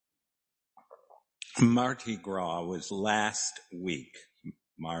Mardi Gras was last week.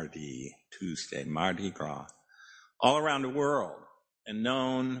 Tuesday, Mardi Gras. All around the world and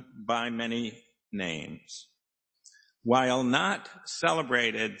known by many names. While not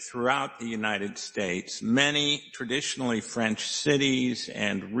celebrated throughout the United States, many traditionally French cities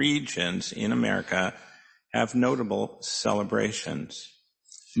and regions in America have notable celebrations.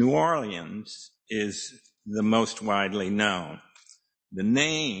 New Orleans is the most widely known. The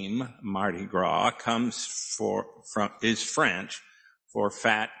name Mardi Gras is French for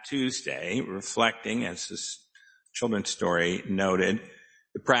Fat Tuesday, reflecting, as this children's story noted,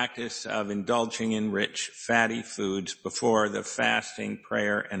 the practice of indulging in rich, fatty foods before the fasting,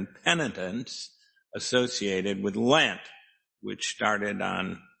 prayer, and penitence associated with Lent, which started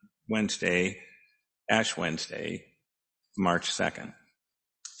on Ash Wednesday, March 2nd.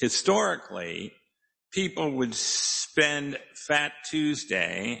 Historically, people would spend Fat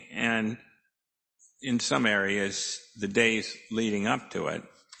Tuesday and, in some areas, the days leading up to it,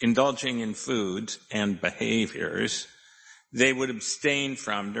 indulging in foods and behaviors they would abstain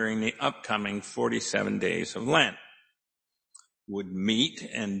from during the upcoming 47 days of Lent. Would meat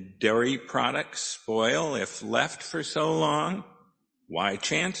and dairy products spoil if left for so long? Why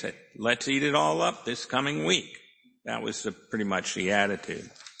chance it? Let's eat it all up this coming week. That was pretty much the attitude.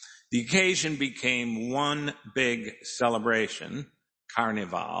 The occasion became one big celebration,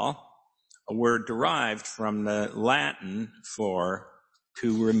 carnival, a word derived from the Latin for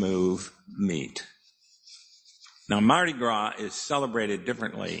to remove meat. Now, Mardi Gras is celebrated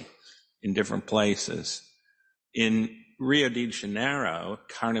differently in different places. In Rio de Janeiro,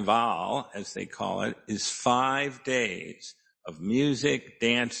 Carnival, as they call it, is 5 days of music,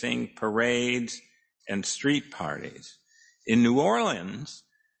 dancing, parades, and street parties. In New Orleans,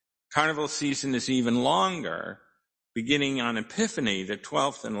 Carnival season is even longer, beginning on Epiphany, the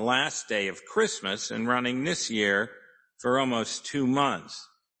 12th and last day of Christmas, and running this year for almost 2 months.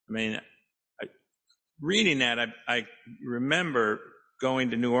 I mean, reading that, I remember going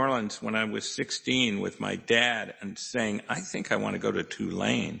to New Orleans when I was 16 with my dad and saying, I think I want to go to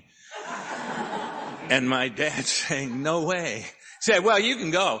Tulane. And my dad saying, no way. He said, well, you can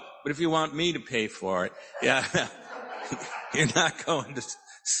go, but if you want me to pay for it, yeah, you're not going to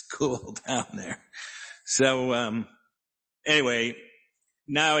school down there. So, anyway,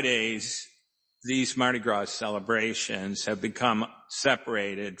 nowadays, these Mardi Gras celebrations have become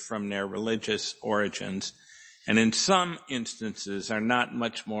separated from their religious origins, and in some instances are not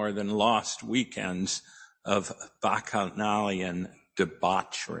much more than lost weekends of bacchanalian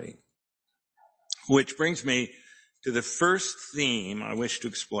debauchery. Which brings me to the first theme I wish to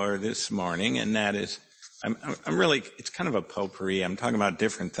explore this morning, and that is, it's kind of a potpourri. I'm talking about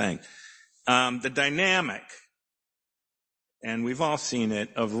different things. The dynamic, and we've all seen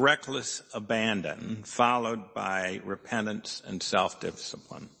it, of reckless abandon followed by repentance and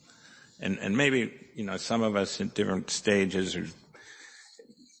self-discipline. And maybe, some of us in different stages or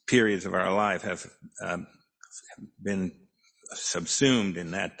periods of our life have been subsumed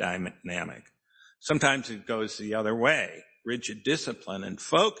in that dynamic. Sometimes it goes the other way. Rigid discipline and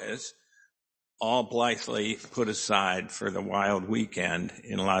focus all blithely put aside for the wild weekend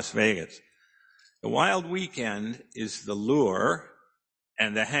in Las Vegas. The wild weekend is the lure,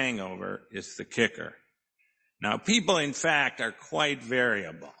 and the hangover is the kicker. Now, people, in fact, are quite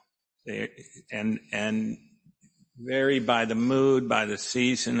variable, and vary by the mood, by the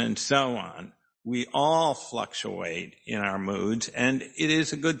season, and so on. We all fluctuate in our moods, and it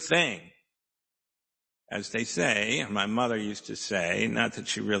is a good thing. As they say, my mother used to say, not that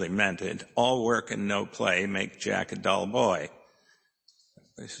she really meant it, all work and no play make Jack a dull boy.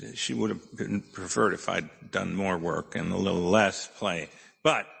 She would have preferred if I'd done more work and a little less play.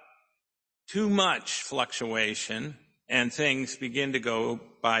 But too much fluctuation and things begin to go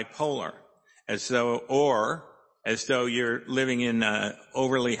bipolar, as though you're living in an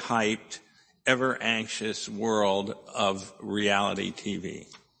overly hyped, ever anxious world of reality TV.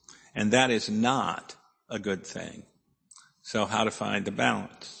 And that is not a good thing. So how to find the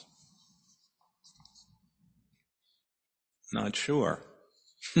balance? Not sure.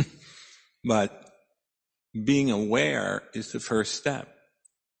 But being aware is the first step.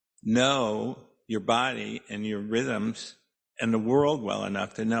 Know your body and your rhythms and the world well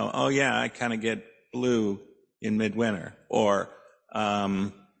enough to know, oh yeah, I kind of get blue in midwinter, or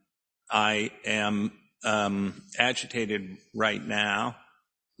I am agitated right now.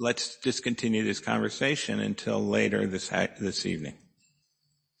 Let's discontinue this conversation until later this evening,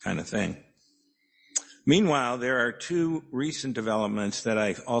 kind of thing. Meanwhile, there are two recent developments that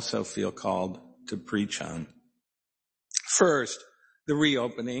I also feel called to preach on. First, the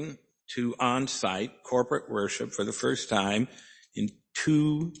reopening to on-site corporate worship for the first time in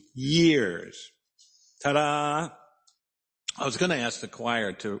 2 years. Ta-da! I was going to ask the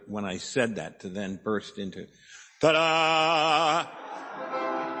choir to, when I said that, to then burst into ta-da!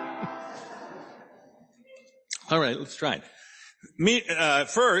 All right, let's try it.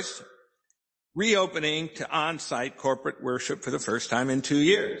 First, reopening to on-site corporate worship for the first time in 2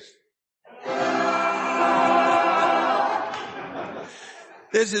 years.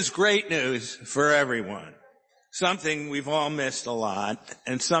 This is great news for everyone. Something we've all missed a lot,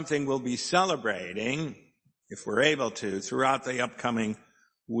 and something we'll be celebrating, if we're able to, throughout the upcoming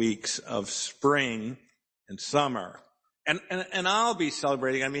weeks of spring and summer. And I'll be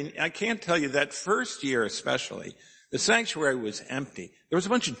celebrating. I mean, I can't tell you that first year especially, the sanctuary was empty. There was a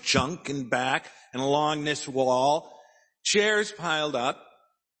bunch of junk in back and along this wall, chairs piled up,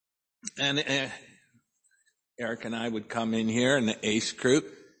 and Eric and I would come in here and the ACE group,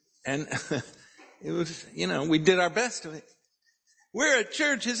 and it was, we did our best of it. We're at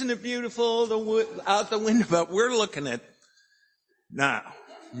church, isn't it beautiful, out the window, but we're looking at,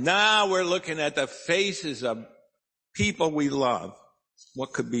 now we're looking at the faces of people we love.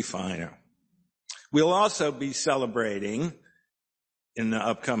 What could be finer? We'll also be celebrating in the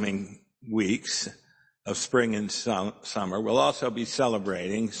upcoming weeks of spring and summer. We'll also be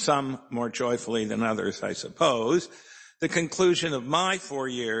celebrating, some more joyfully than others, I suppose, the conclusion of my 4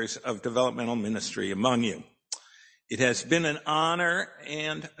 years of developmental ministry among you. It has been an honor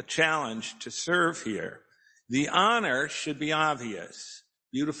and a challenge to serve here. The honor should be obvious.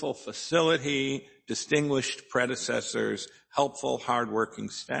 Beautiful facility, distinguished predecessors, helpful, hardworking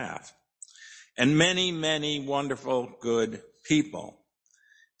staff, and many, many wonderful, good people.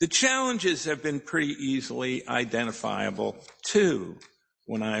 The challenges have been pretty easily identifiable, too.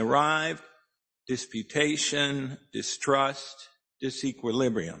 When I arrived, disputation, distrust,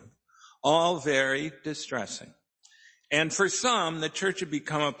 disequilibrium, all very distressing. And for some, the church had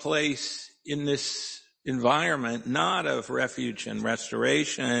become a place in this environment, not of refuge and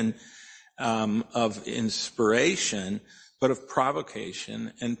restoration, of inspiration, but of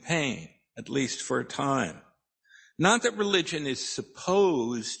provocation and pain, at least for a time. Not that religion is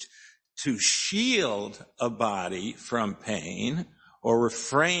supposed to shield a body from pain or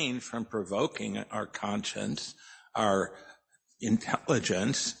refrain from provoking our conscience, our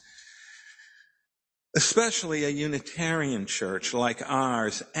intelligence. Especially a Unitarian church like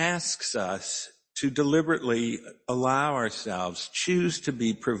ours asks us to deliberately allow ourselves, choose to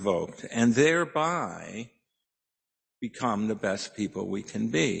be provoked, and thereby become the best people we can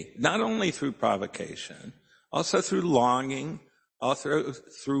be. Not only through provocation, also through longing, also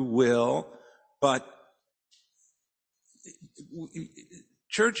through will, but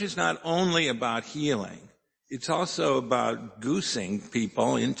church is not only about healing, it's also about goosing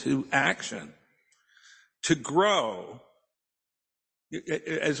people into action. To grow,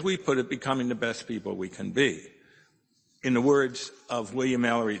 as we put it, becoming the best people we can be. In the words of William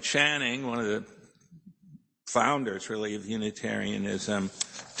Ellery Channing, one of the founders, really, of Unitarianism,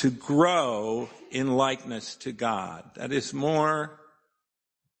 to grow in likeness to God. That is more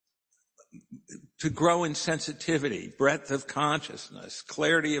to grow in sensitivity, breadth of consciousness,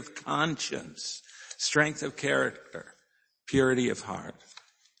 clarity of conscience, strength of character, purity of heart.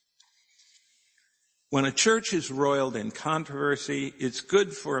 When a church is roiled in controversy, it's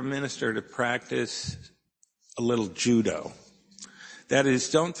good for a minister to practice a little judo. That is,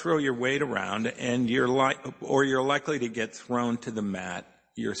 don't throw your weight around and you're likely to get thrown to the mat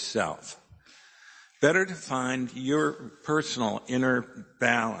yourself. Better to find your personal inner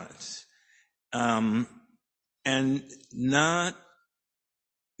balance, and not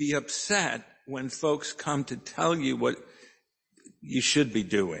be upset when folks come to tell you what you should be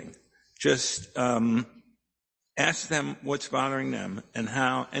doing. Just ask them what's bothering them and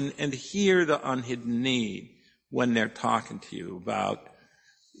how, and hear the unhidden need when they're talking to you about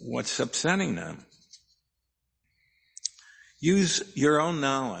what's upsetting them. Use your own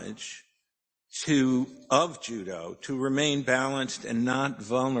knowledge of judo to remain balanced and not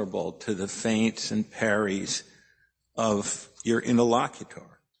vulnerable to the feints and parries of your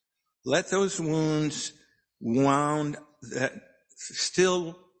interlocutor. Let those wounds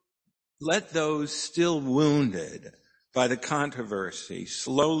let those still wounded by the controversy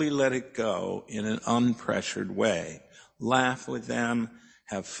slowly let it go in an unpressured way. Laugh with them,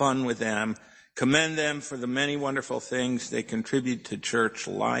 have fun with them, commend them for the many wonderful things they contribute to church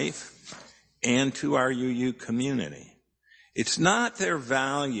life and to our UU community. It's not their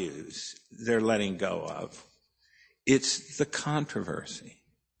values they're letting go of. It's the controversy.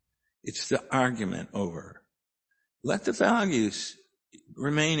 It's the argument over. Let the values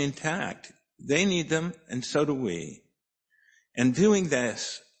remain intact. They need them, and so do we. And doing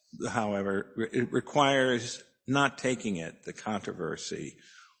this, however, it requires not taking the controversy,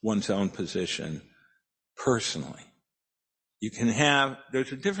 one's own position, personally.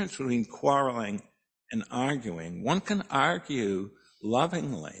 There's a difference between quarreling and arguing. One can argue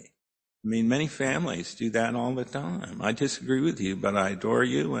lovingly. I mean, many families do that all the time. I disagree with you, but I adore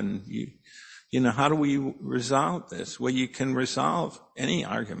you, and how do we resolve this? Well, you can resolve any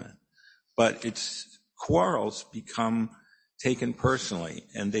argument, but quarrels become taken personally,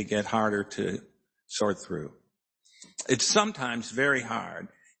 and they get harder to sort through. It's sometimes very hard,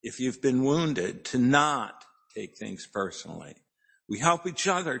 if you've been wounded, to not take things personally. We help each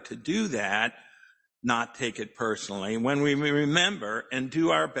other to do that, not take it personally, when we remember and do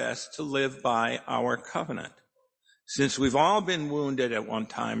our best to live by our covenant. Since we've all been wounded at one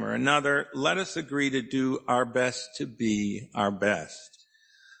time or another, let us agree to do our best to be our best.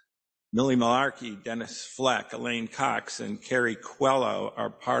 Millie Malarkey, Dennis Fleck, Elaine Cox, and Carrie Quello are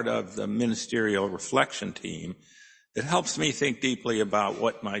part of the ministerial reflection team that helps me think deeply about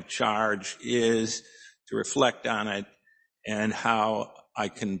what my charge is, to reflect on it, and how I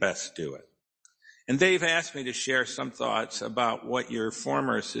can best do it. And they've asked me to share some thoughts about what your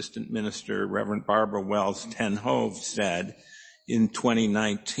former assistant minister, Reverend Barbara Wells Ten Hove, said in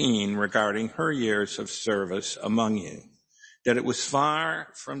 2019 regarding her years of service among you, that it was far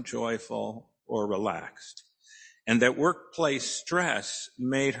from joyful or relaxed, and that workplace stress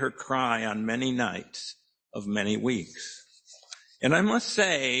made her cry on many nights of many weeks. And I must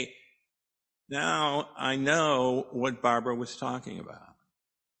say, now I know what Barbara was talking about.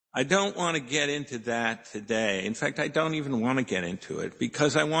 I don't want to get into that today. In fact, I don't even want to get into it,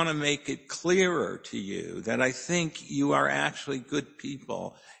 because I want to make it clearer to you that I think you are actually good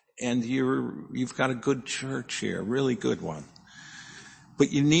people, and you've got a good church here, a really good one.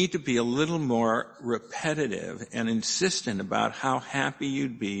 But you need to be a little more repetitive and insistent about how happy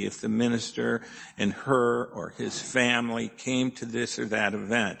you'd be if the minister and her or his family came to this or that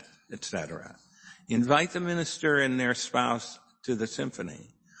event, etc. Invite the minister and their spouse to the symphony,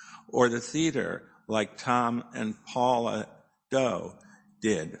 or the theater, like Tom and Paula Doe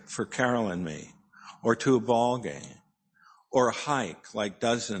did for Carol and me, or to a ball game, or a hike like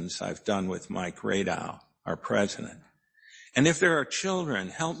dozens I've done with Mike Radow, our president. And if there are children,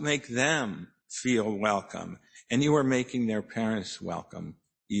 help make them feel welcome, and you are making their parents welcome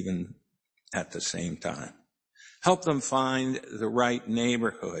even at the same time. Help them find the right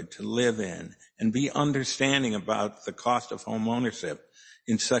neighborhood to live in, and be understanding about the cost of home ownership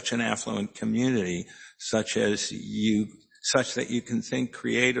in such an affluent community, such that you can think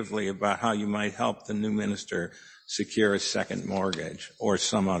creatively about how you might help the new minister secure a second mortgage or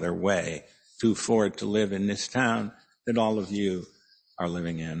some other way to afford to live in this town that all of you are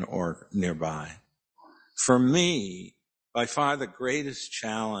living in or nearby. For me, by far the greatest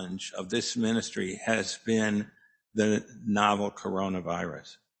challenge of this ministry has been the novel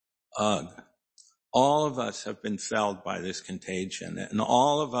coronavirus. Ugh. All of us have been felled by this contagion, and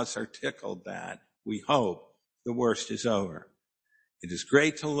all of us are tickled that, we hope, the worst is over. It is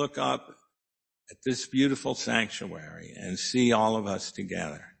great to look up at this beautiful sanctuary and see all of us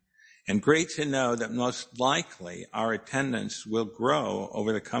together. And great to know that most likely our attendance will grow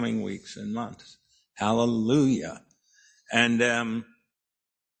over the coming weeks and months. Hallelujah. And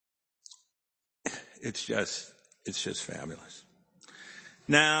it's just fabulous.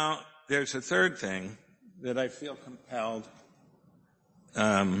 Now, there's a third thing that I feel compelled,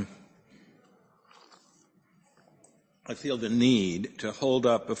 I feel the need to hold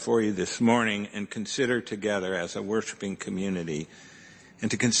up before you this morning and consider together as a worshiping community, and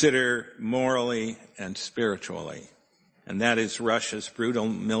to consider morally and spiritually. And that is Russia's brutal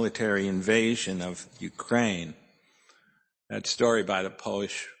military invasion of Ukraine. That story by the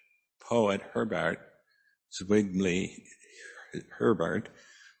Polish poet Herbert Zwingli Herbert.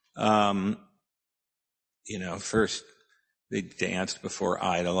 First they danced before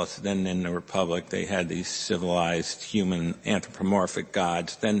idols, then in the Republic they had these civilized human anthropomorphic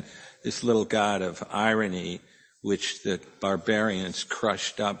gods, then this little god of irony which the barbarians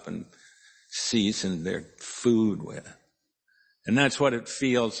crushed up and seasoned their food with. And that's what it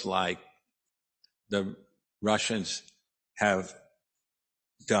feels like the Russians have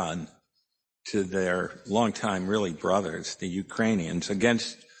done to their longtime really brothers, the Ukrainians,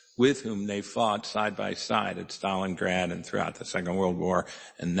 with whom they fought side by side at Stalingrad and throughout the Second World War,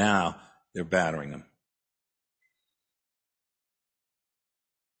 and now they're battering them.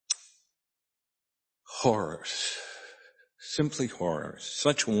 Horrors. Simply horrors.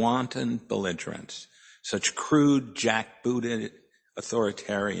 Such wanton belligerence. Such crude, jackbooted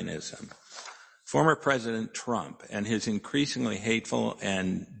authoritarianism. Former President Trump and his increasingly hateful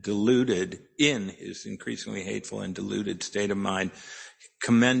and deluded state of mind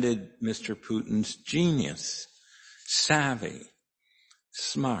commended Mr. Putin's genius, savvy,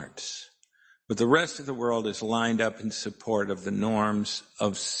 smarts. But the rest of the world is lined up in support of the norms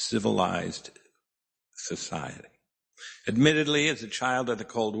of civilized society. Admittedly, as a child of the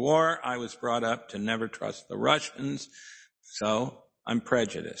Cold War, I was brought up to never trust the Russians, so I'm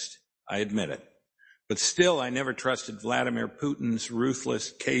prejudiced. I admit it. But still, I never trusted Vladimir Putin's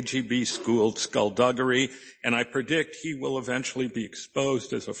ruthless KGB-schooled skullduggery, and I predict he will eventually be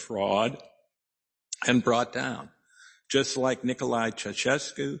exposed as a fraud and brought down, just like Nicolae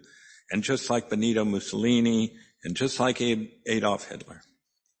Ceausescu, and just like Benito Mussolini, and just like Adolf Hitler.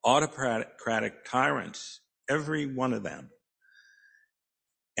 Autocratic tyrants, every one of them,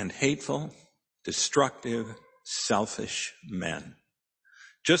 and hateful, destructive, selfish men.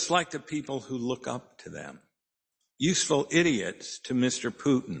 Just like the people who look up to them. Useful idiots to Mr.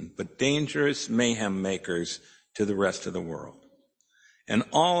 Putin, but dangerous mayhem makers to the rest of the world. And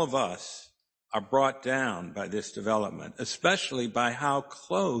all of us are brought down by this development, especially by how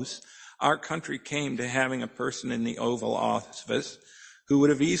close our country came to having a person in the Oval Office who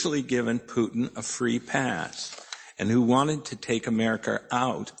would have easily given Putin a free pass and who wanted to take America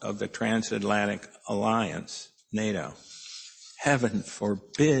out of the transatlantic alliance, NATO. Heaven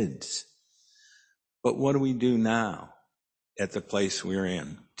forbids. But what do we do now at the place we're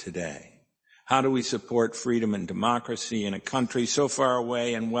in today? How do we support freedom and democracy in a country so far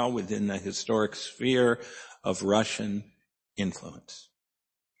away and well within the historic sphere of Russian influence?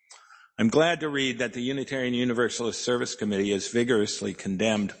 I'm glad to read that the Unitarian Universalist Service Committee has vigorously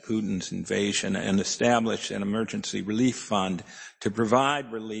condemned Putin's invasion and established an emergency relief fund to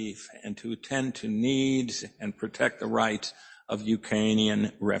provide relief and to attend to needs and protect the rights of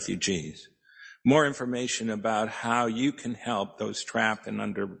Ukrainian refugees. More information about how you can help those trapped and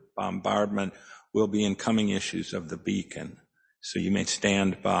under bombardment will be in coming issues of The Beacon, so you may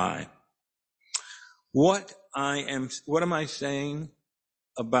stand by. What am I saying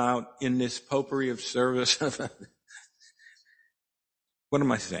about in this potpourri of service? What am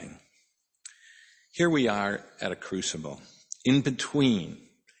I saying? Here we are at a crucible, in between,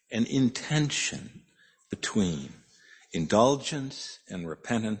 an intention between indulgence and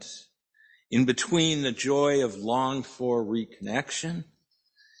repentance, in between the joy of longed-for reconnection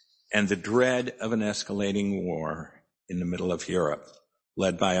and the dread of an escalating war in the middle of Europe,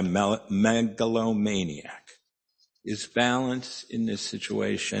 led by a megalomaniac. Is balance in this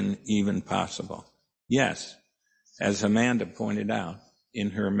situation even possible? Yes, as Amanda pointed out in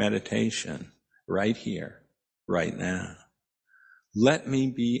her meditation, right here, right now. Let me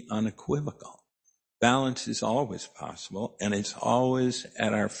be unequivocal. Balance is always possible, and it's always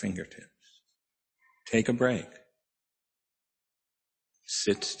at our fingertips. Take a break.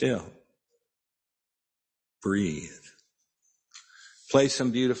 Sit still. Breathe. Play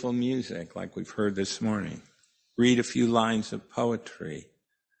some beautiful music like we've heard this morning. Read a few lines of poetry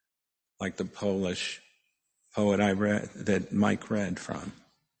like the Polish poet I read, that Mike read from.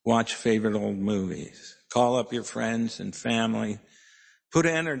 Watch favorite old movies. Call up your friends and family. Put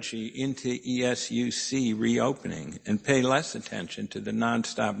energy into ESUC reopening and pay less attention to the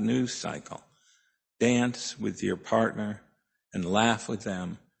nonstop news cycle. Dance with your partner and laugh with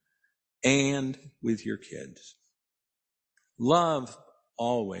them and with your kids. Love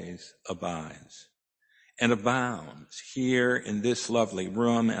always abides and abounds here in this lovely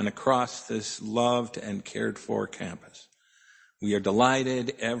room and across this loved and cared for campus. We are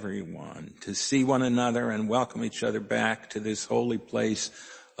delighted, everyone, to see one another and welcome each other back to this holy place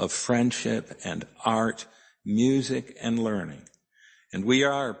of friendship and art, music and learning. And we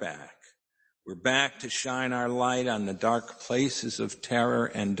are back. We're back to shine our light on the dark places of terror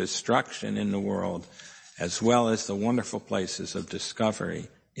and destruction in the world, as well as the wonderful places of discovery,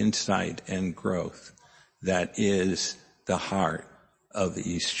 insight, and growth that is the heart of the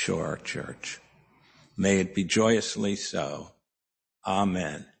East Shore Church. May it be joyously so.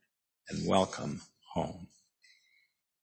 Amen, and welcome home.